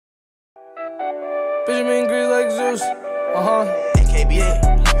Benjamin Grease like Zeus. AKBA.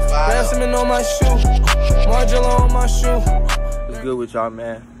 Benjamin on my shoe. Margello on my shoe. What's good with y'all,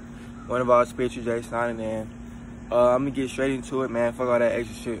 man? One of our Spiritual J signing in. I'm gonna get straight into it, man. Fuck all that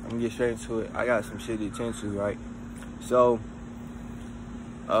extra shit. I'm gonna get straight into it. I got some shit to attend to, right? So,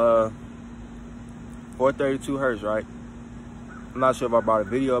 432 Hertz, right? I'm not sure if I brought a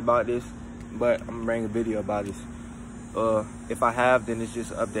video about this, but I'm gonna bring a video about this. If I have, then it's just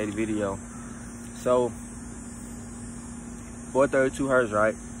an updated video. So, 432 Hertz,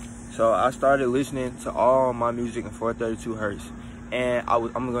 right? So I started listening to all my music in 432 Hertz, and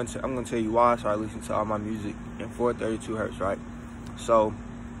I'm gonna tell you why I started listening to all my music in 432 Hertz, right? So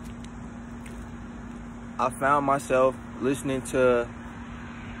I found myself listening to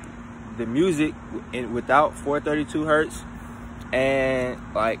the music without 432 Hertz, and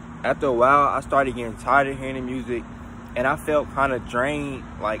like after a while I started getting tired of hearing the music, and I felt kind of drained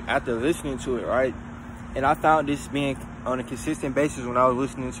like after listening to it, right? And I found this being on a consistent basis when I was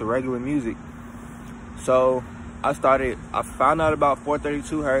listening to regular music. So I found out about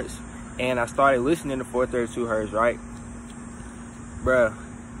 432 Hertz, and I started listening to 432 Hertz, right? Bruh,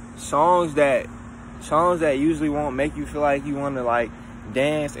 songs that usually won't make you feel like you want to like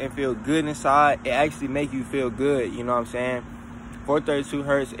dance and feel good inside, it actually make you feel good, you know what I'm saying? 432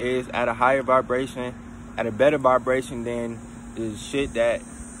 Hertz is at a higher vibration, at a better vibration than the shit that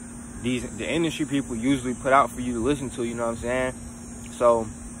the industry people usually put out for you to listen to, you know what I'm saying? So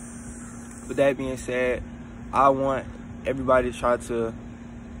with that being said, I want everybody to try to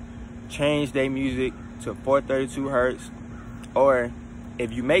change their music to 432 Hertz, or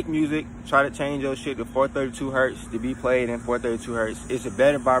if you make music, try to change your shit to 432 Hertz to be played in 432 Hertz. It's a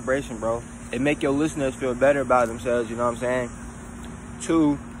better vibration, bro. It make your listeners feel better about themselves, you know what I'm saying?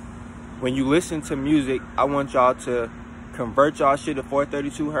 2, when you listen to music, I want y'all to convert y'all shit to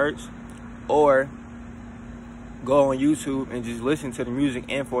 432 Hertz, or go on YouTube and just listen to the music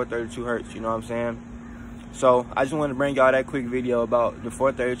in 432 Hertz, you know what I'm saying? So I just want to bring y'all that quick video about the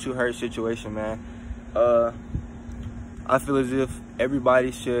 432 Hertz situation, man. I feel as if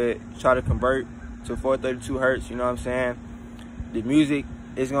everybody should try to convert to 432 Hertz, you know what I'm saying? The music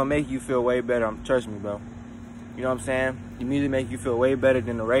is gonna make you feel way better, trust me, bro. You know what I'm saying? The music make you feel way better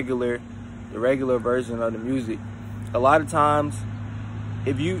than the regular version of the music. A lot of times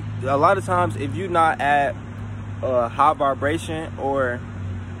if you not at a high vibration, or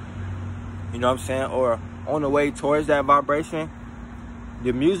you know what I'm saying, or on the way towards that vibration,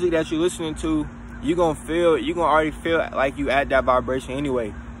 the music that you're listening to, you're gonna already feel like you at that vibration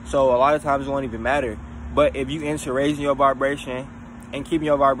anyway. So a lot of times it won't even matter. But if you into raising your vibration and keeping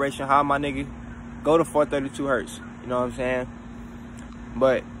your vibration high, my nigga, go to 432 Hertz. You know what I'm saying?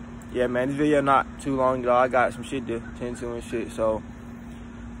 But yeah, man, this video not too long ago. I got some shit to attend to and shit. So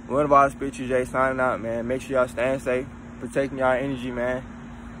one of our Spiritual J signing out, man. Make sure y'all staying safe, protecting y'all energy, man.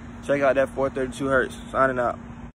 Check out that 432 Hertz. Signing out.